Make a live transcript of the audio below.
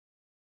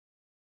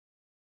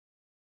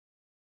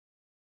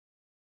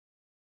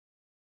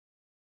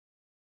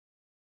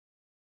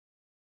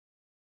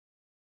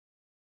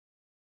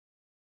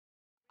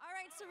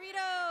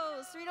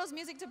Cerritos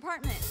Music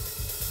Department.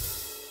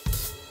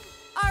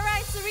 All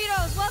right,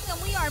 Cerritos, welcome.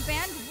 We are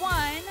Band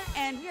 1,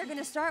 and we are going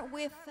to start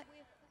with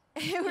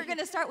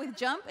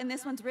Jump, and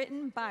this one's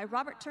written by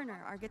Robert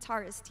Turner, our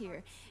guitarist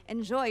here.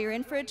 Enjoy. You're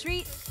in for a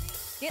treat.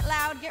 Get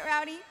loud, get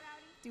rowdy,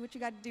 do what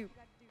you got to do.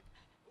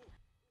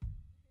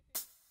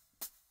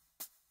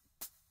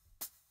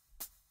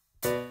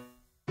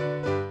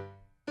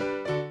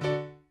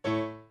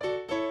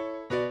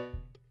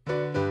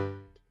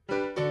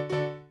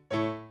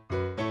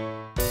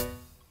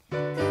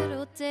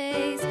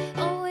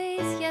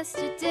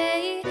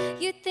 Yesterday,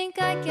 you'd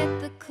think I'd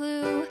get the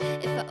clue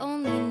if I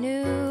only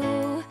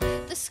knew.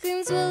 The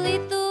screams will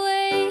lead the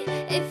way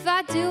if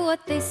I do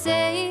what they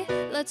say.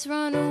 Let's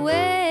run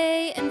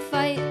away and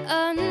fight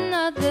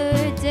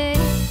another day.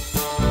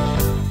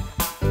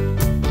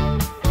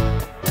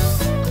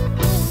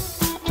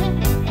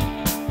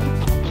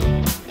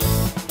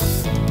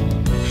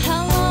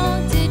 How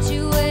long did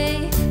you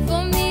wait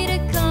for me to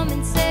come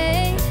and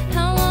say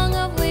how long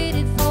I've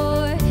waited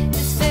for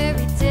this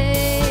very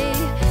day?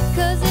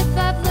 'Cause if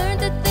I've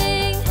learned a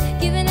thing,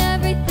 giving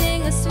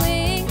everything a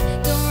swing,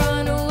 don't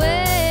run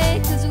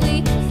away, 'cause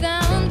we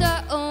found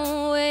our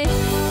own way.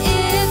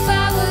 If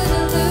I were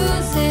to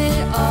lose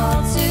it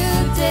all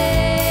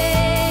today,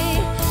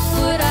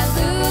 would I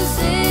lose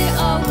it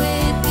all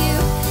with you?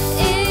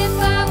 If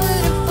I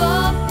were to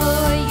fall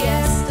for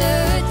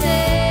yesterday,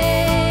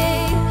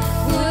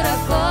 would I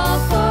fall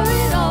for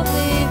it all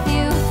with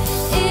you?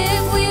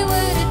 If we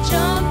were to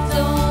jump,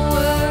 don't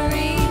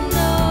worry,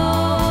 no,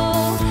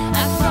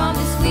 I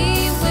promise we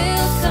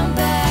will come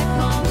back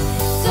home.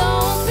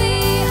 Don't be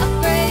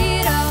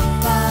afraid, I'll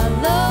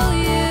follow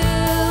you.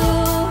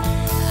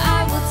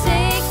 I will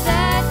take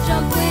that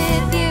jump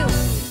with you.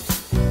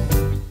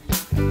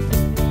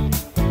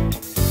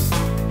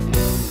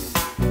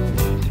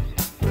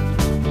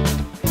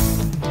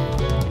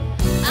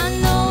 I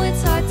know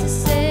it's hard to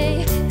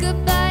say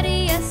goodbye to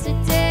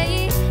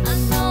yesterday. I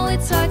know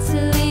it's hard to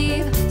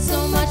leave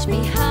so much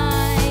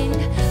behind.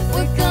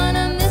 We're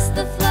gonna miss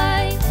the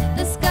flight.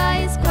 The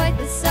sky is quite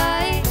the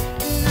sight,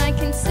 and I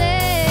can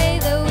say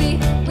that we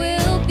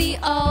will be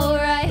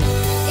alright.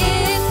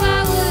 If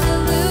I were to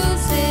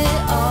lose it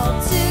all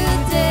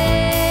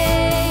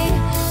today,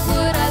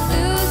 would I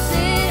lose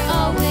it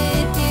all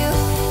with you?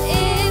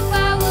 If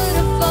I were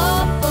to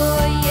fall for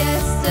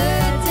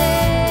yesterday,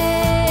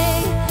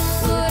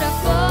 would I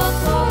fall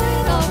for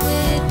it all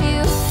with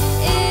you?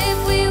 If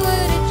we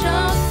were to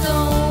jump,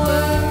 don't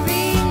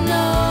worry,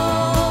 no,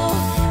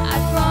 I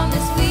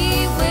promise we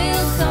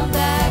will come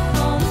back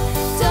home.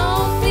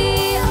 Don't be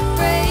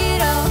afraid,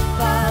 I'll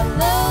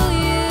follow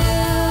you.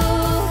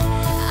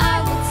 I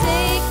will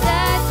take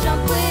that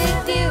jump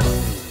with you.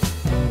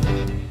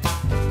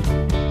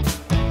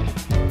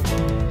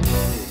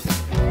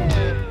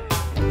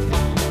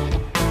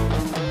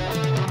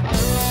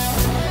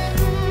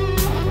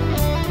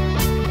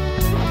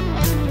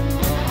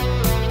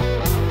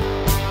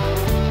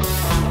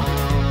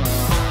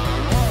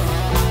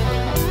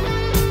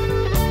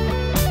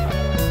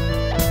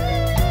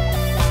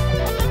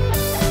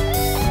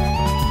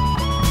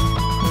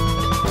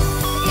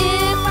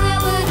 If I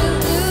were to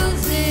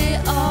lose it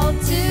all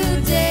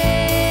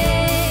today,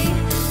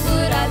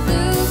 would I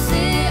lose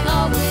it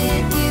all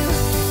with you?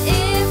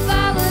 If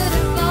I were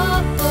to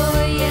fall for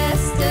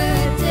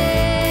yesterday,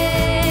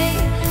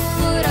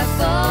 would I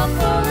fall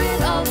for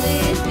it all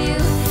with you?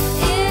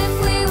 If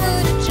we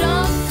were to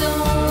jump,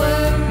 don't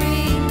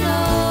worry, no,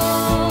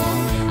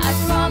 I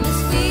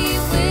promise we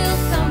will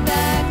come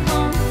back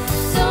home.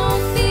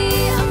 Don't be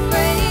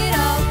afraid,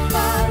 I'll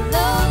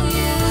follow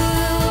you.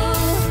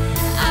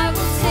 I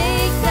will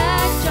take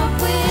that jump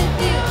with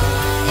you.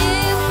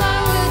 If I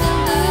were to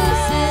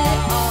lose it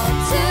all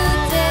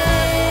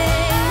today,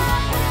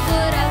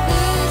 would I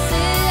lose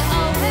it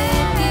all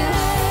with you?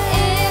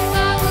 If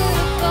I were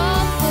to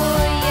fall for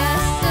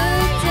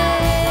yesterday,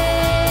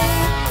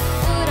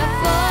 would I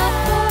fall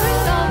for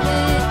it all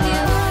with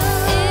you?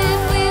 If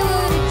we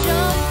were to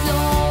jump,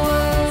 don't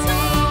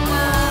worry,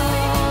 no,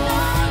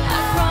 I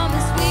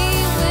promise we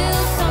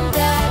will come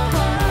back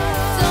home.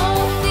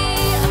 Don't be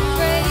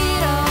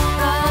afraid, I'll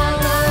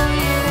follow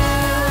you.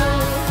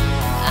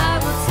 I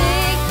will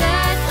take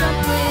that jump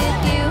with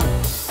you.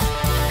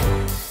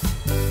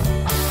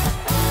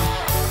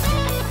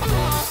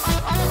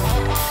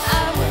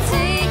 I will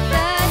take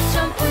that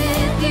jump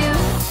with you.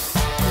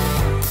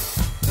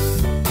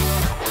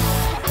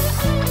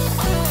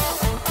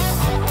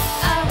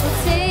 I will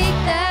take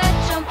that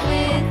jump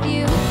with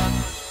you.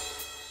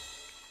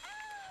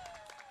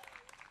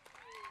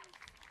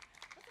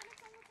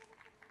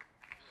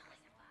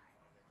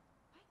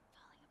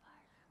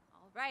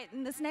 All right,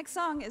 and this next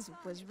song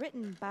was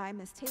written by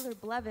Miss Taylor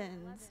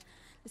Blevins.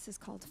 This is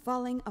called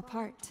Falling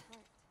Apart.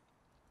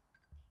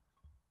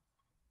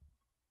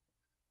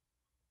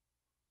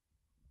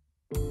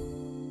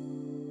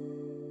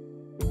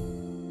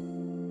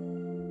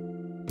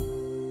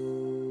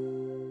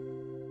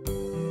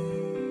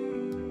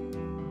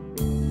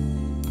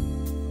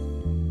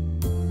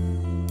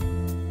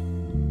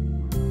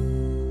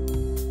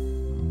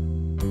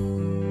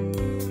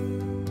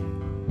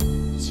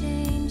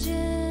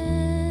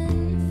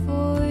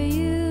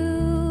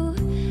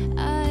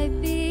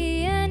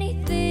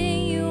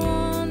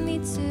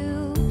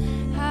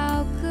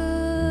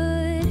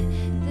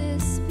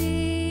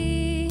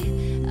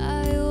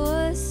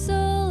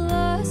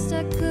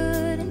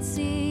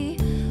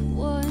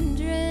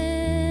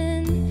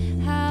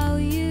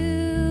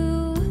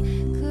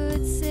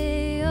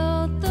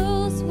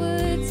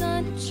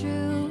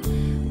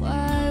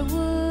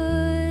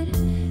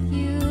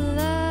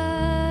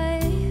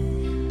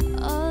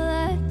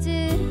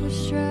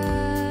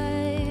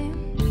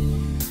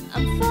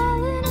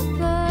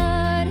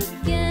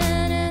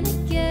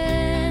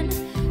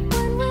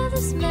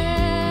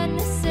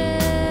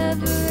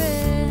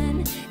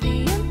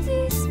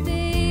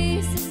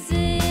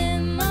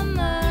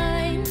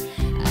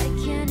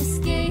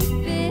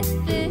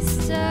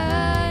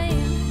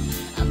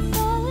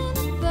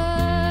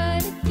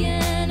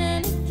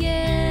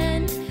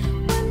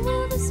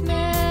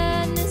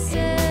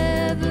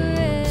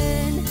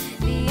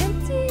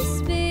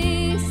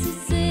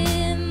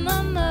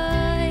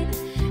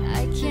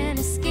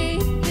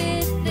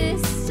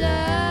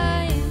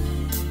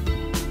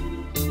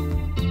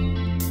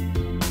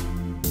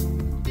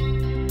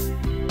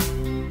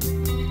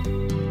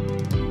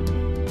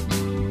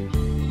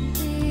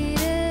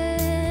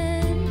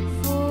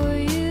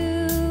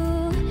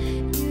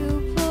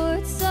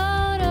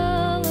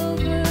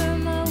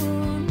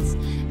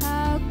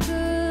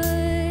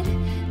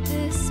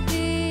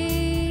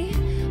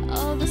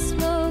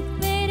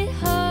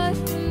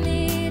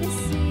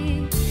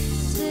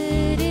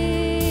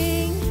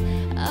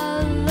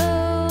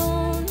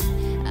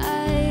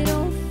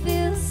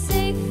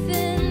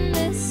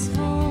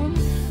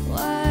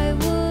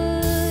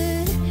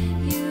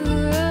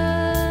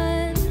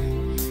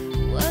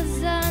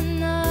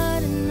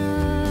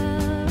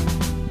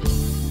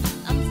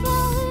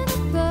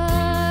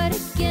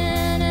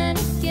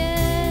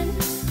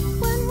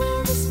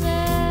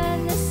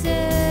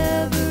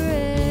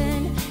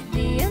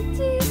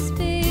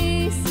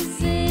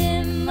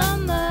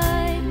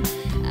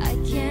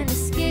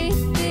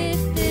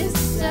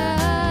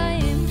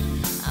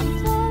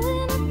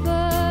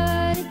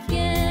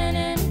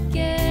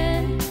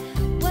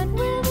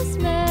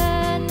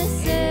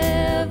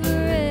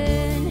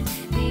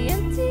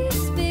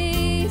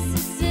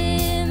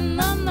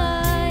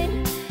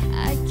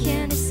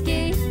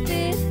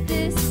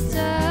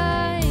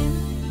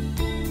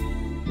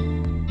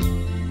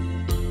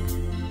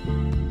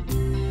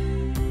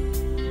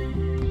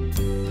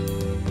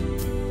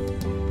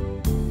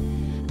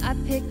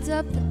 picked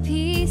up the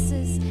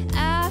pieces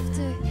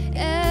after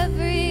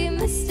every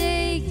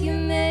mistake you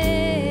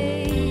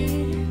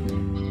made.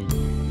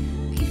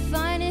 Be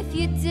fine if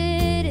you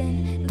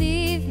didn't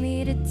leave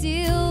me to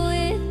deal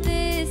with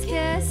this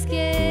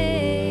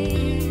cascade.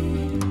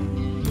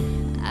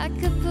 I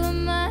could put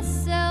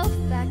myself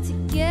back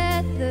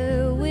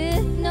together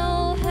with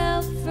no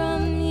help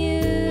from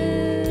you.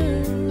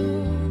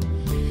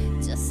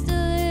 Just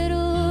a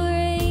little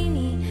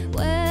rainy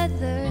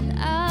weather and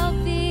I'll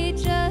be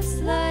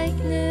just like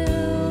new.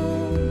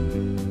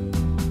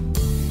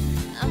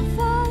 I'm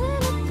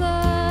falling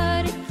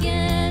apart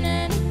again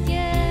and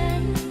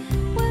again.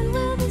 When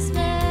will this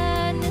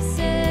madness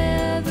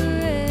ever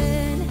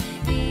end?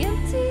 The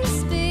empty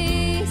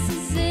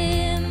spaces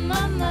in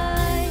my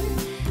mind,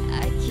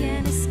 I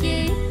can't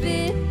escape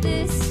it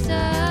this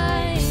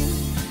time.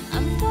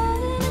 I'm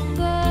falling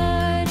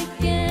apart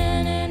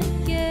again and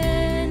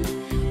again.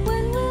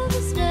 When will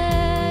this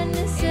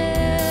madness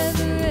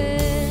ever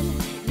end?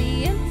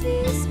 The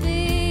empty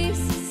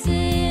spaces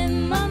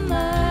in my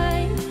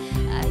mind,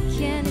 I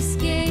can't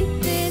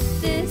escape it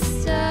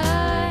this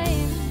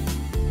time.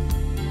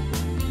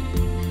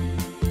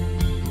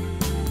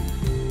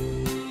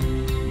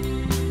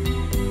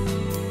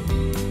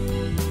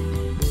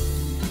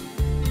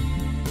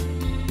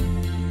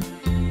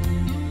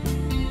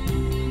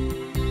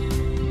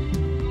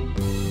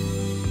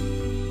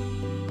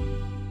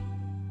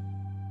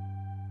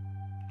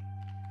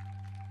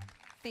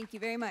 Thank you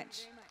very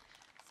much.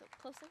 So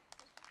closer?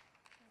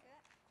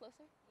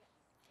 Closer?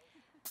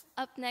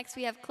 Up next,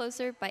 we have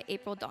Closer by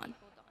April Dawn.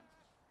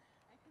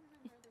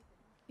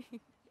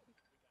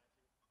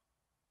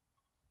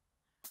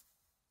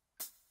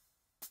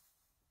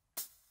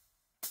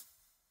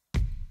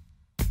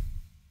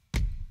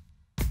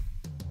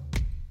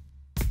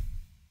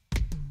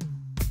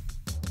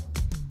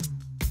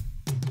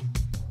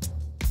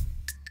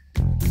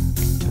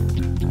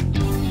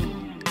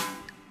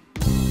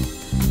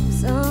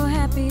 So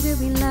happy to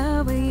be in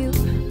love with you.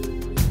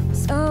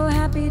 So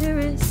happy to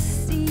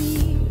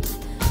receive.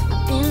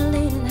 I've been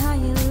late in how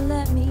you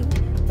let me,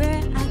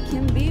 where I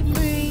can be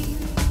free.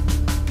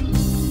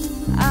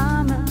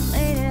 I'm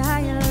elated how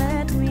you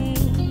let me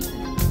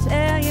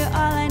tell you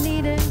all I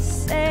need to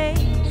say.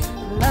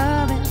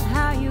 Loving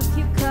how you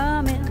keep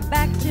coming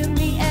back to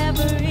me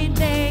every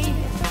day.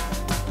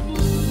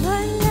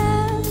 But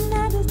love's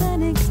not just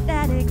an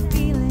ecstatic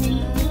feeling.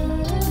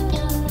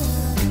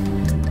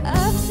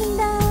 Ups and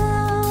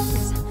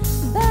downs,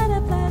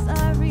 butterflies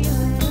are real.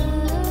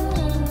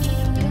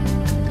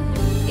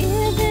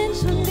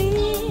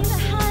 Eventually, the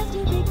highs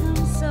will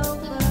become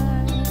sober.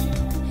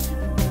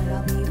 But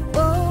I'll be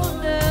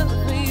bolder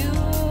for you.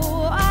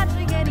 Odds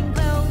are getting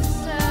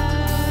closer.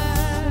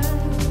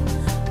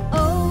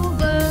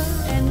 Over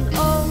and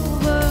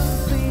over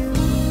for you.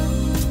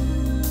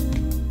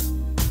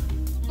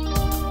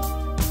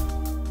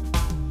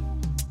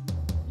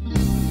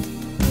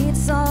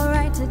 It's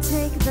alright to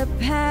take the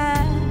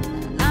path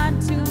not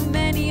too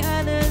many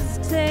others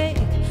take.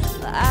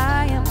 But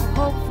I am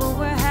hopeful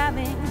we're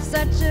having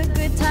such a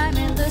good time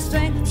and the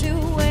strength to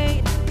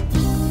wait.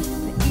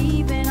 But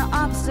even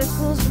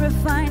obstacles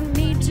refine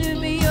me to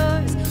be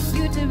yours,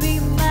 you to be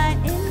mine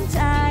in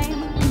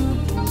time. Who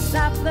can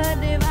stop the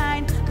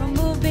divine from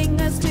moving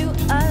us to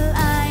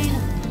align?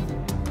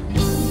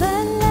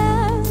 But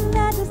love's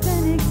not just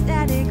an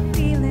ecstatic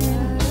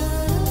feeling.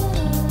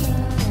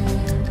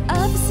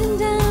 Ups and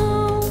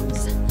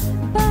downs,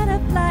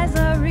 butterflies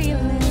are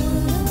reeling.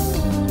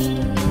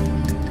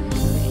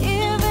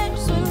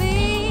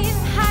 Eventually,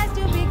 the highs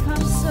do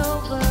become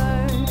sober.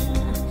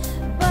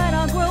 But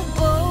I'll grow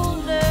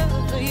bolder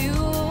for you.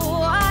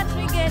 Odds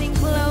are getting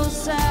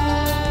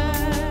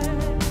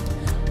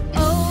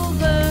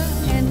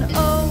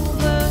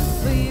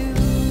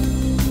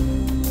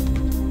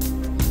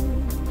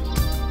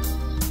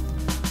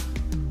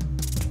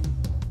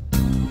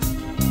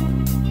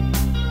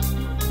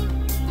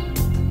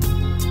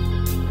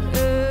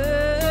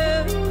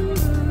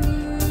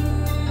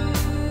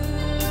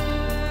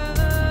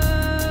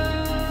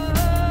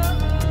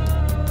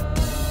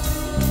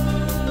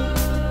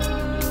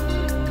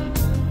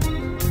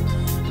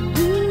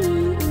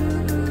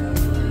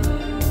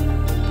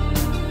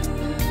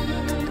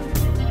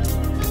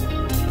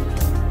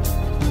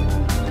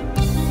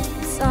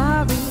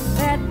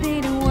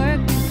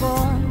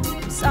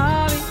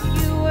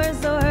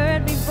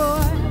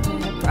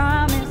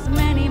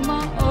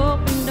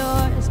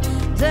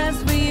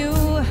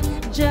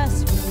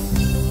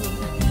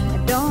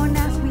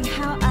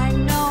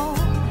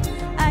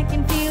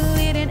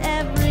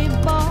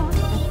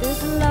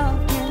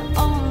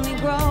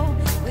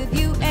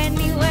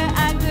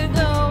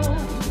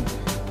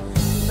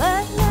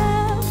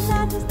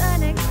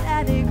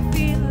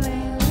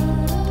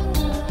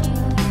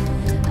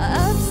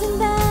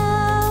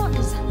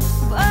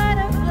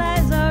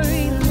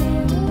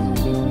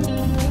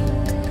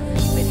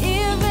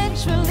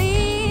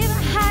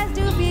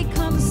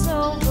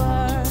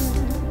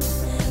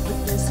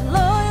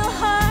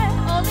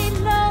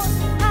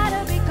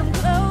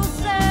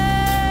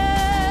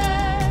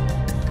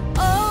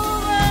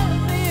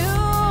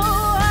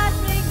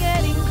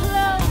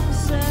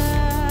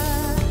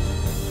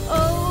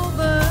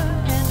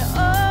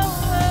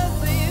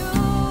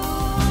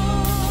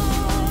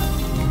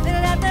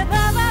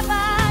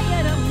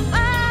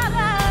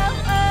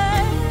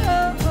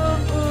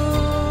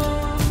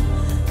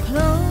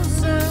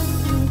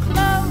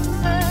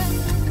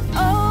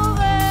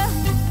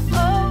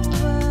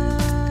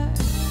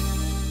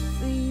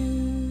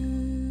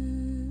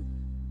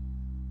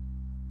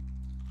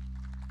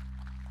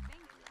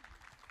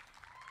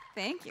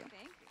Thank you.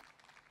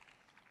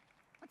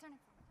 What's our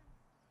next song?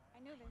 I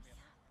know this.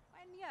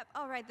 Wind Me Up.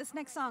 All right, this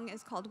next song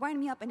is called Wind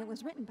Me Up, and it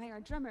was written by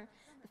our drummer,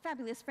 the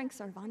fabulous Frank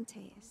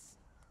Cervantes.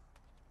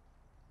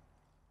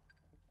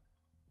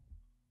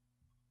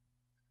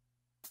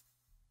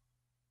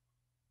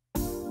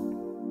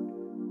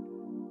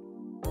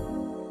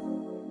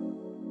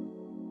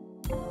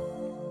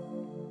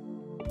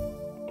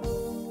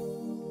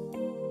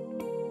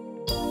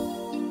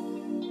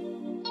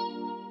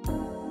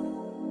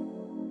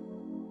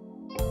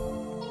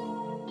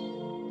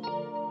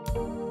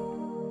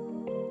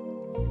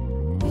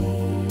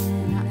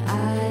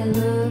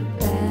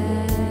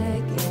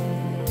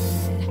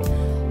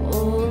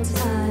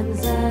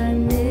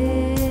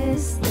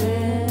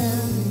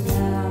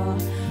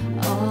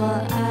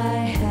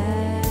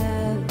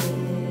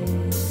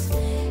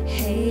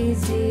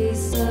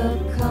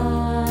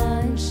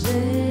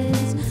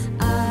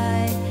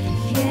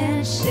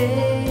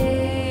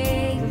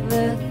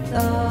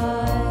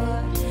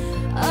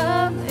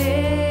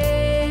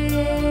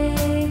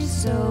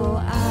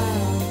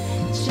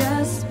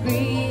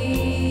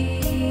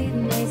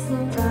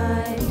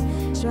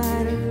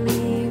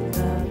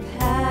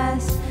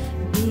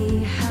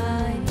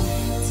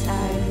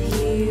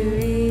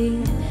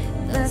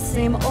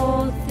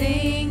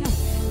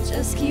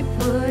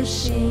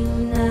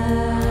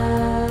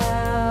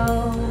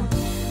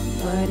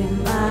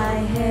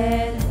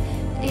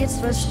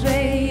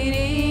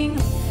 Frustrating,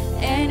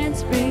 and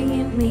it's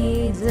bringing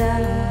me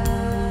down.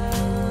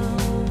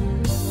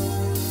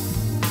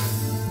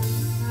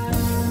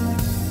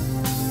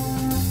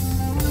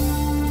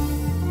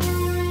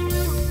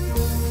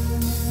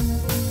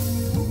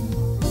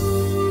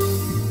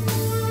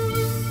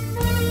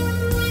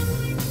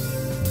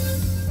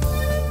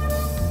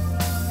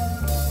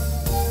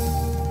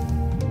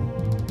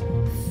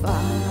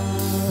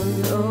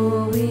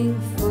 Following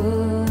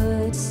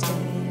footsteps,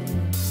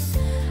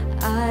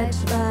 I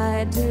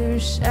tried to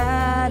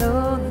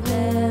shadow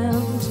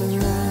them, to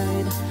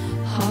ride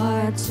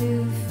hard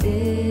to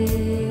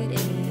fit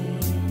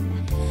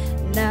in.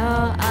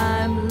 Now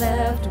I'm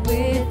left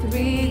with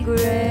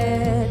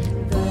regret.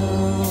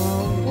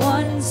 The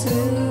ones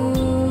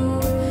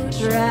who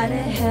try to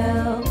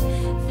help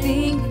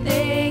think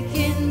they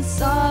can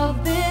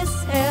solve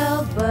this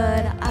hell,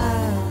 but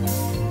I'll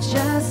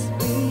just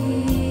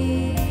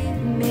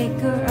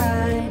make a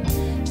right,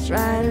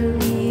 try to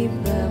leave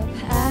the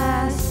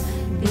past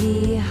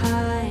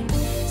behind.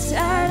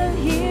 Tired of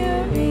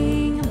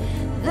hearing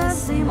the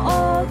same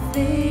old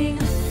thing,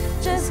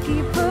 just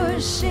keep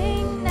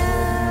pushing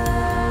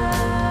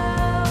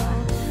now.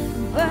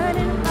 But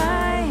in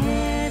my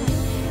head,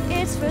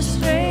 it's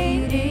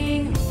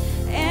frustrating,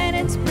 and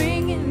it's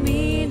bringing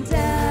me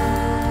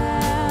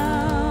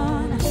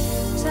down.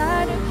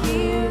 Tired of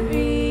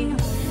hearing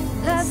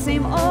the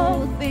same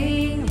old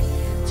thing,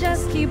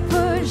 just keep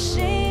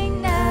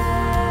pushing now.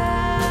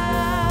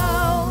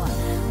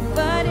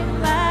 But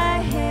in my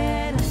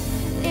head,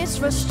 it's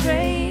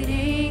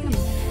frustrating,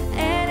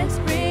 and it's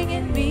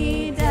bringing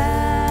me down.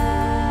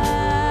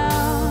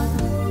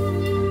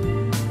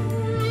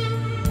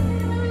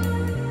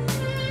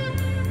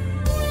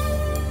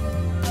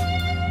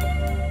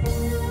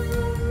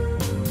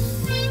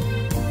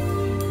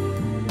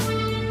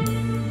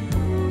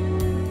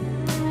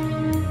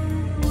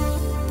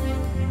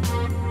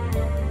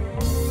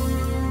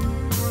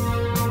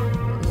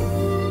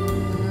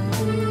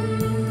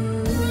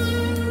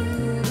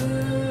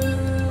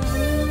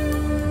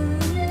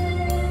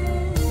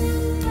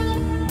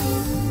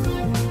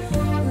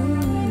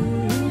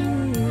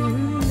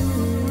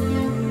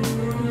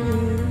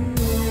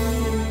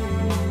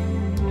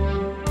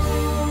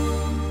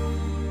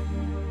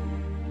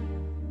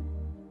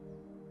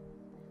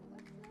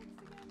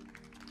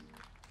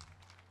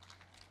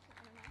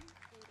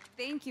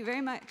 Thank you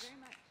very much.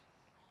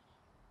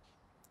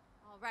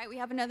 All right, we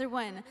have another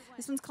one.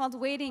 This one's called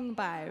Waiting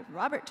by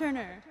Robert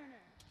Turner.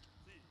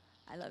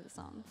 I love the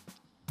song.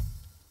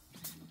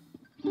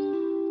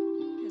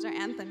 Here's our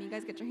anthem. You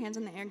guys get your hands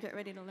in the air, get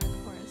ready to learn the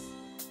chorus.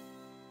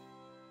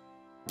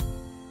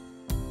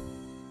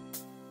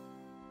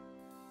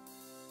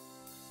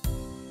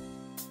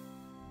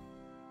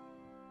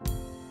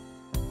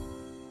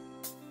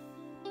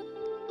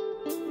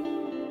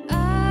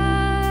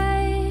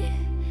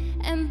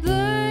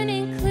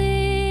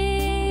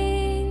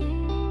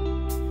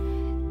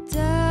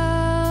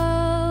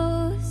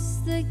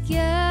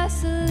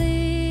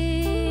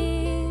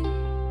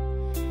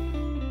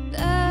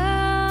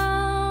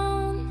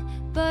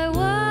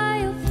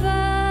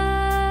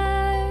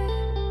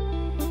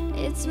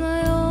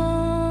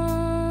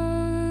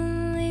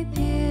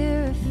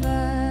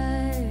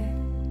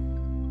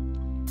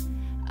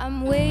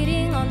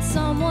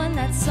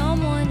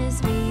 Someone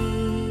is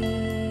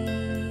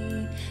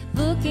me,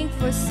 looking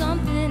for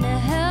something to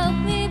help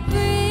me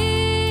breathe.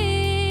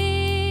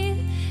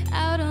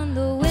 Out on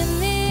the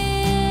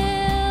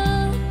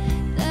windmill,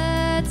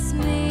 that's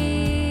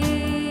me.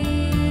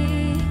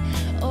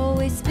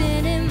 Always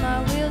spinning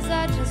my wheels,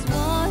 I just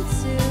want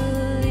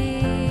to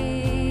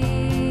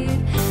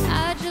leave.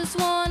 I just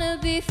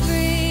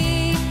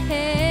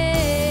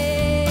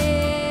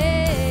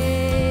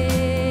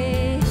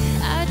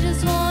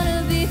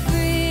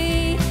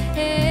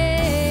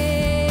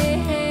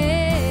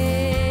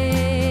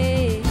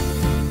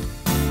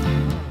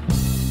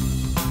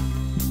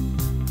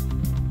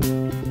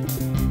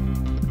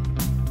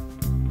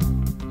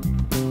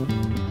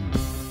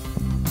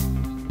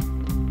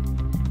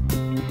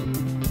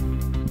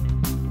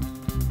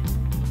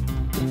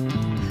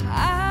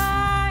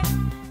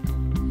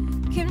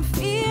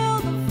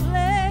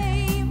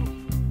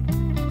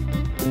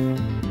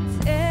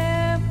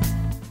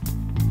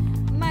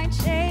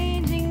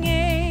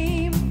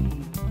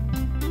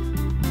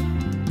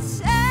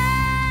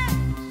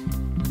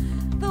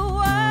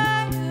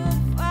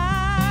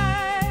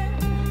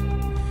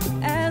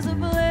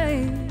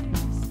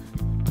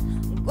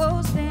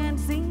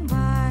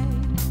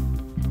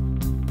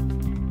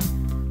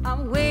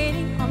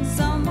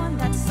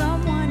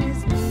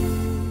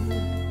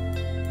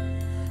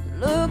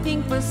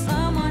looking for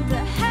someone to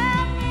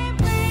help me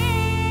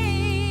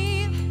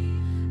breathe.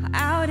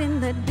 Out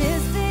in the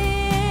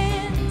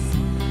distance,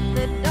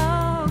 the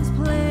dogs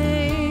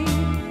play.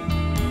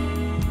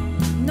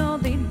 No,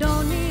 they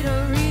don't need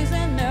a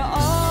reason, they're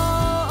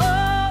all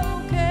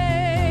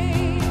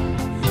okay.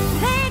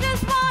 They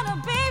just wanna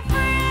be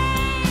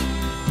free.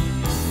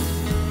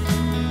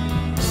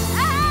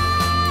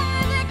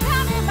 Ah, they're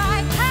coming my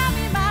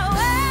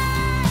way.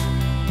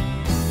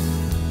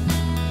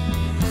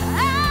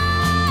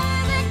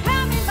 Ah, they're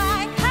coming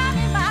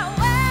my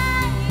way.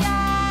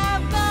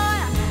 I'm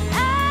gonna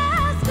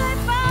ask good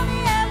for the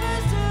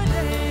others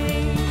today.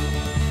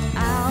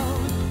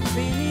 Out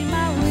spinning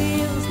my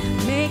wheels,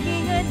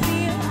 making a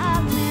deal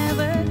I'll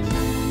never do.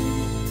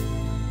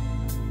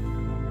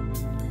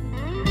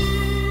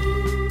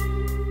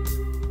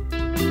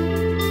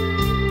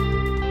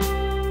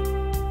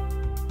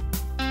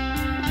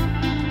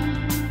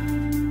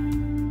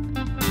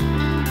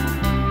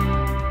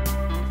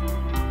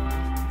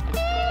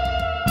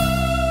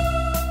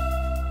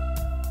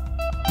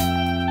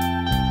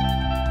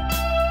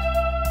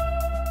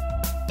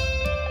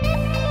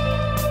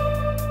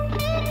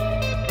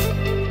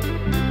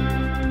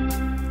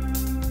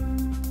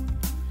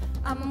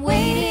 I'm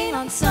waiting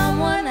on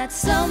someone, that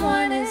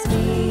someone is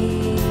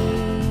me.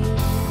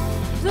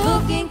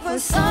 Looking for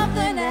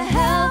something to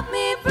help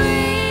me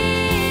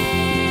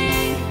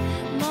breathe.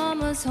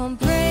 Mama's home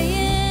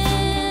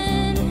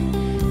praying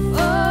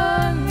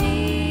for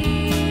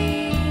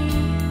me.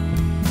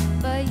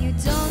 But you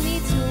don't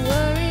need to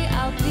worry,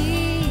 I'll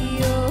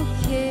be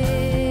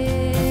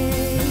okay.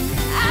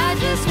 I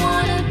just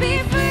wanna be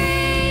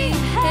free.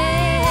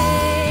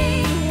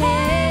 Hey,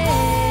 hey.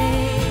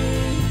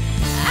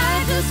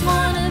 I just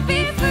wanna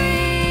be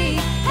free.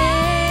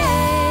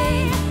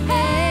 Hey,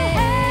 hey.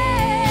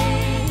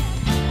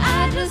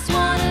 I just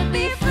wanna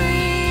be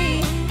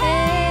free.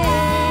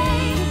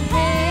 Hey,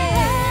 hey.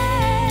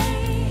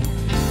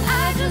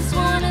 I just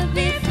wanna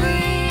be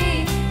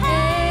free.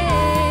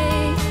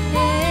 Hey,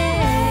 hey.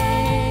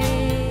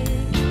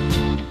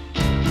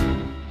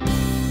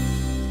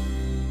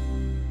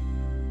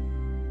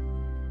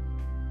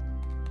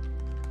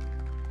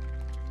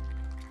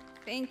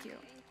 Thank you.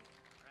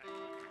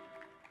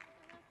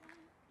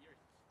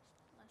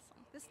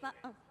 This not.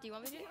 Oh, Do you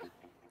want me to do it?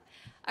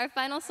 Our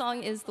final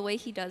song is The Way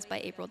He Does by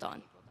April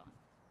Dawn.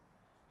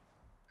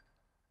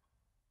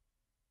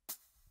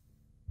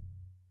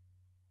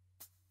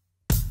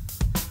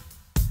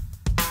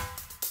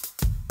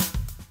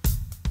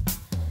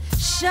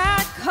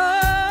 Shot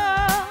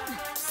call,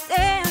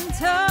 stand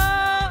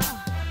tall.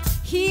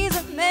 He's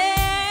a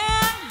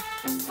man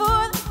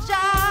for the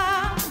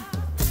job.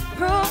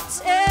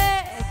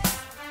 Protects,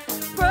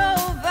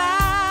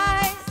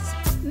 provides,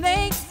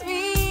 makes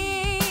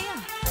me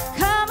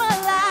come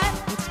alive.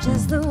 It's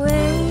just the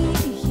way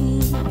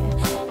he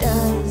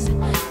does.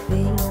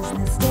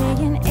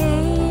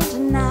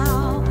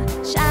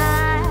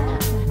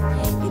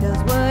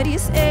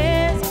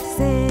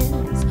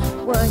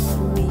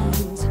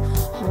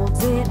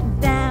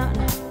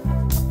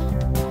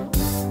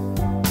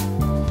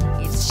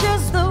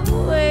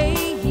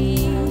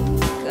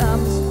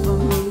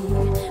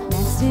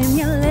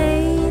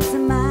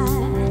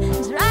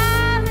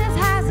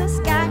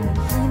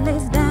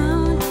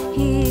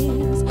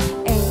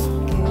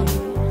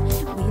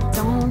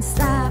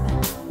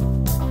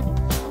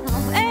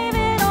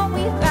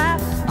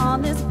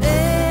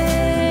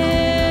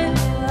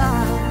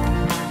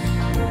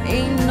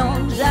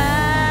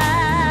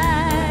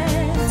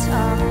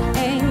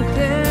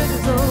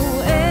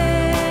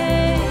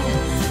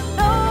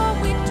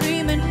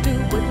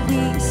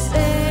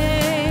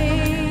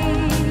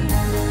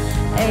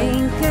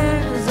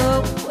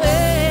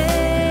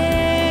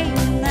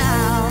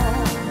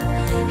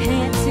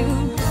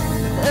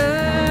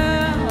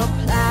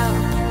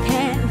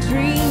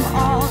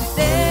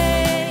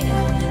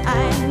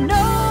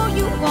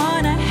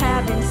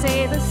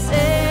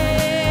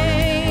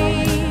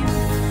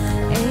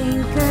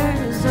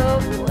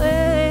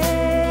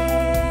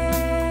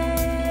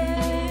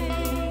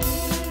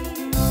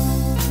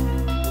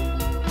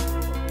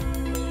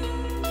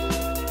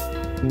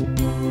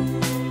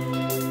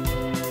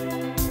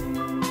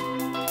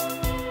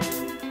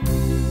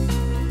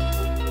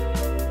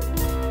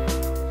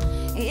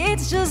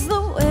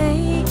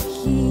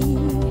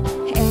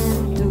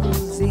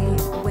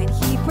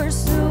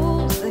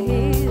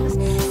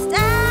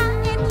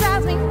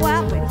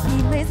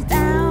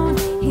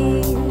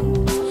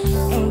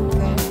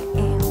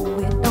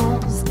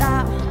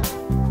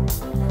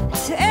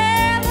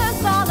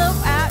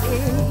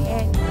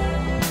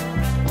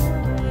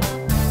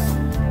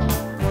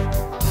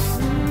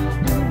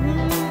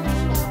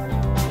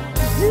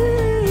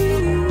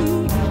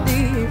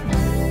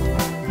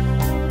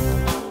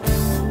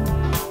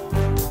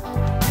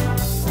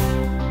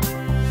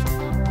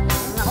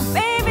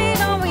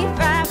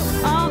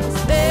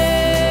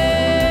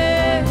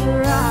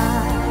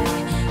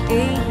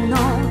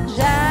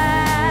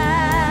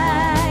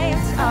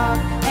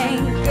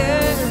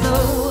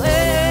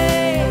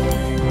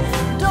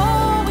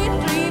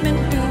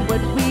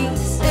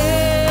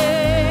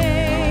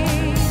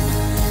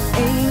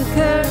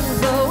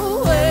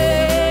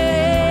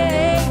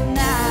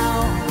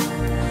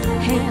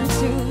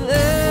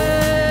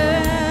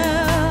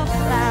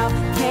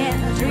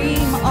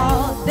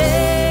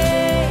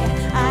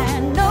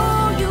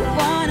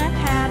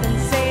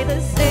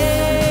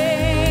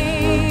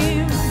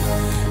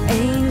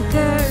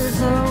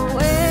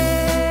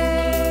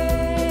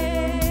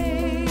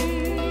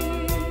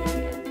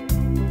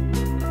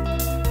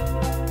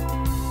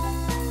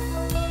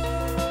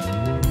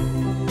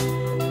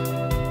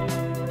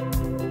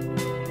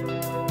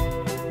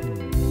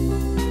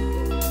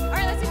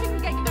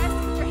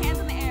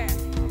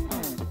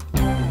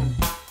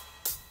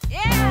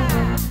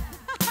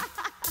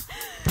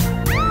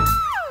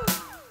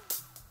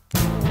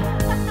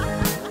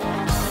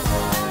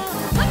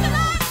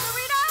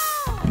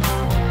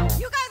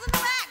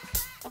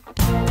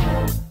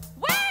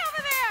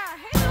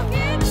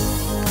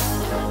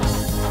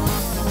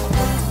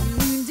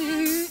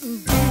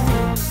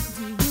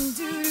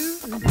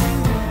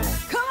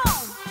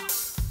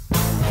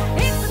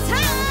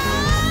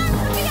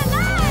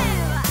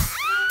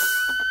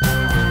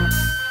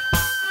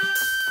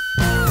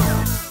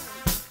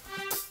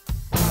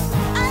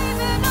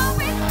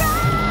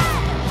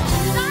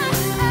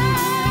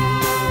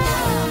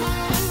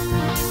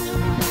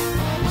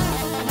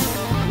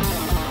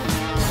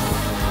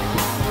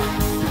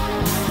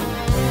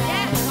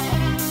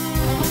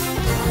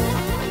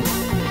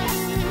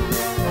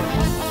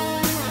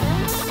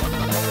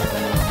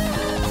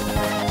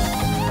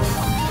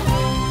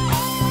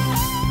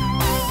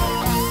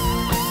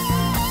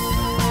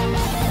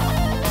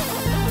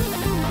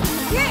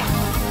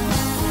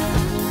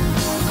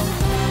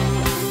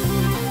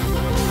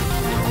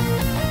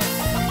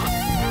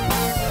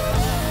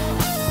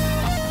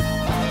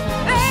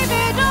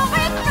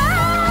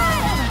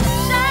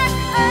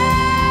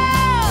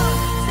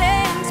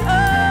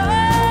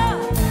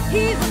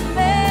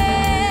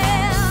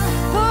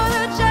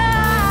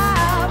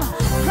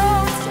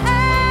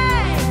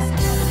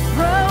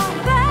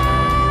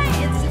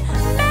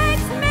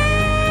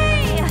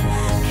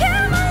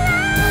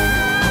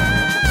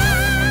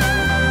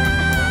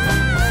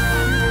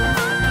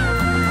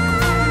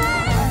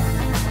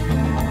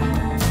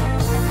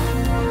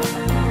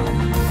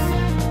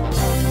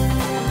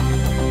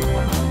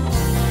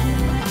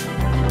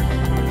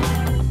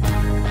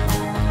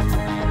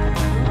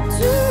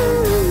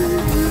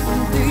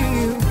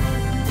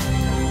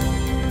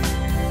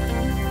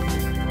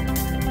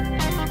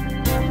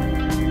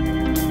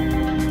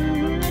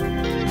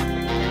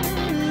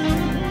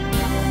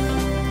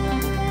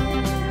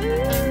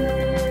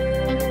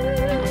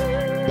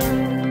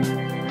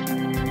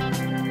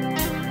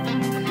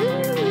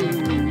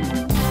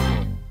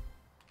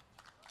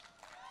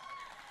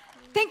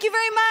 Thank you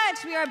very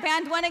much. We are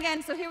band one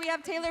again. So here we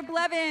have Taylor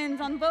Blevins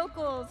on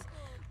vocals.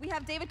 We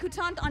have David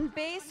Coutant on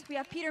bass. We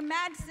have Peter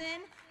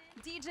Madsen,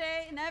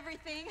 DJ and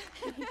everything.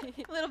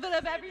 A little bit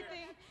of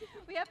everything.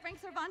 We have Frank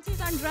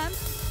Cervantes on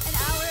drums and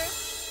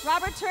our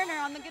Robert Turner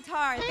on the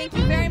guitar. Thank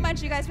you very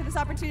much, you guys, for this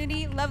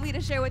opportunity. Lovely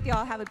to share with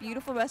y'all. Have a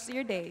beautiful rest of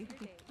your day.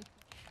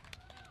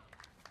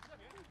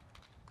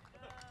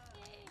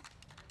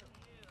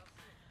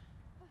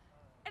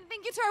 And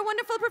thank you to our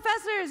wonderful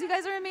professors. You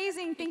guys are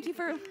amazing. Thank you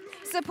for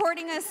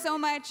supporting us so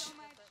much.